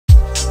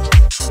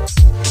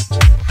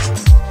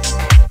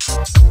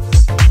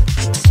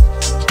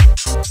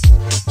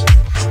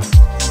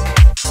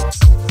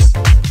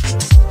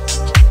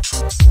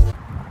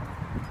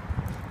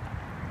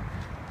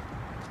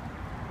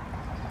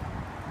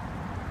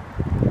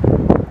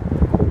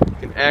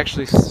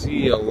actually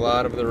see a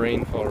lot of the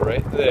rainfall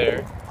right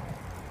there.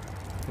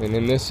 And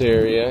in this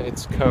area,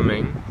 it's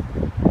coming.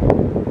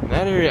 In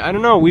that area, I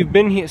don't know, we've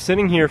been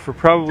sitting here for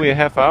probably a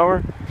half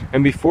hour,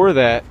 and before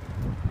that,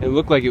 it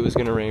looked like it was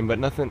gonna rain, but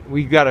nothing.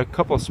 We got a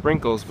couple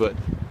sprinkles, but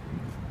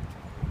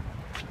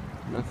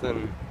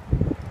nothing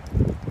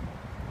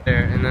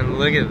there. And then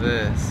look at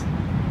this.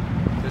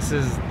 This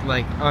is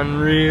like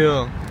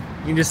unreal.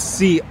 You can just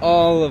see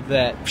all of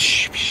that. Let's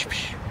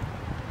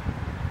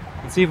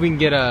see if we can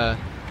get a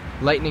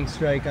lightning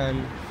strike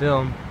on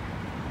film.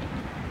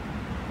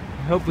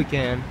 I hope we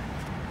can.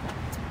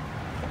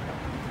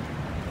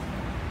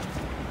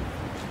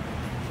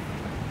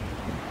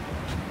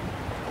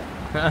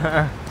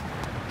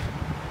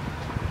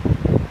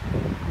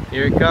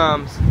 Here it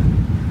comes.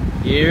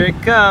 Here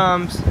it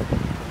comes.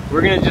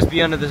 We're gonna just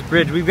be under this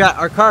bridge. We've got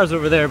our cars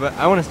over there, but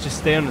I want us to just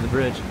stay under the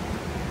bridge.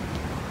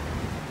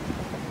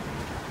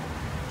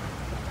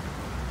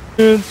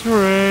 It's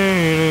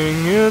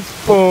raining,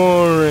 it's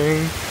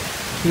pouring.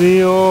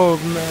 The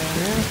old man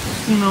is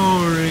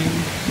snoring.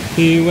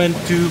 He went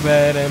to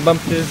bed and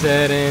bumped his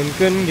head and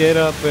couldn't get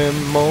up in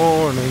the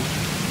morning.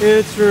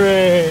 It's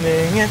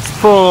raining, it's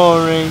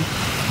pouring.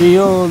 The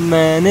old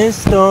man is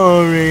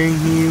snoring.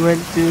 He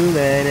went to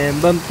bed and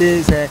bumped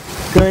his head,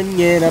 couldn't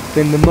get up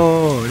in the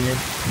morning.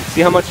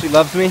 See how much she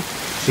loves me?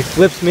 She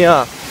flips me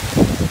off.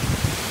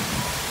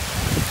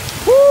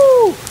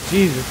 Woo!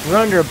 Jesus, we're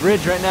under a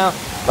bridge right now,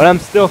 but I'm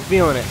still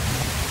feeling it.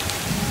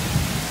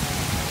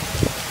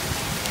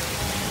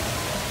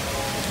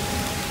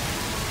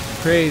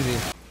 Crazy.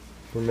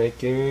 We're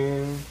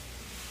making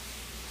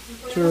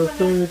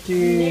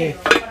Tofurky.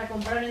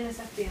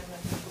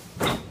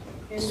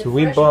 So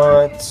we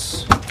bought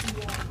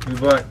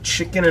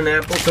chicken and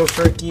apple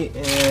Tofurky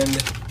and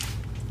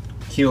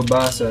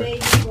kielbasa.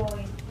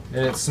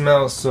 And it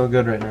smells so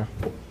good right now.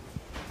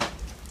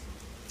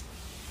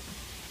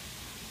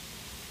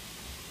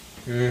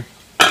 I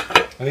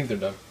think they're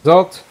done.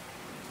 Result.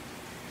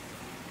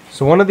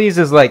 So one of these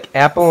is like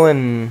apple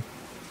and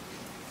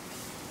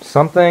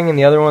something, and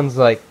the other one's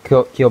like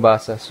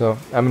kielbasa. So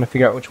I'm gonna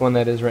figure out which one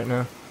that is right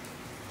now.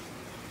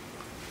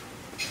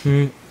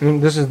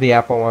 This is the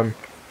apple one.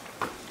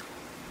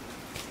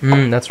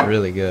 That's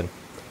really good.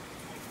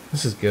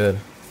 This is good.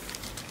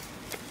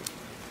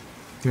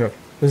 Yeah,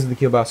 this is the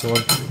kielbasa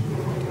one.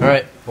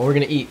 Alright, well we're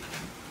gonna eat.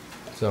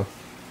 So.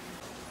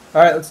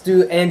 Alright, let's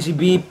do Angie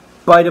B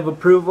bite of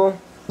approval.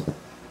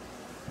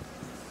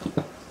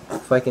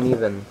 If I can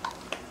even.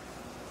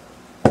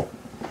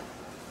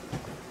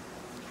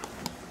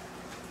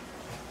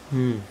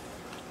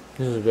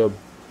 This is good.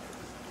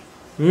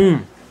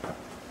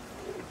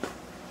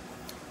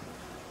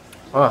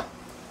 Ah,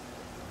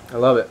 I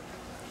love it.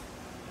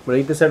 Would I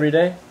eat this every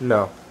day?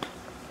 No.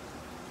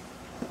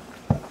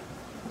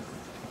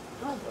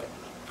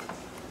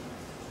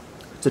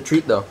 It's a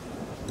treat though.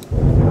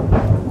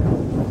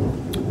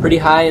 Pretty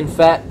high in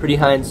fat, pretty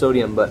high in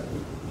sodium, but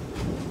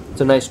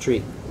it's a nice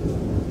treat.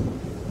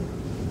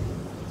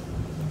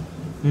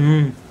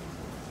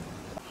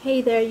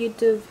 Hey there,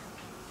 YouTube.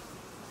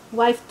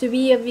 Wife to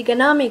be of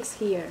Veganomix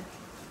here.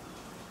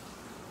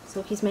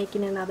 So he's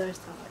making another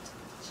salad.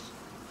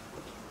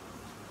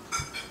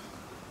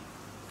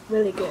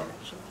 Really good,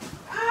 actually.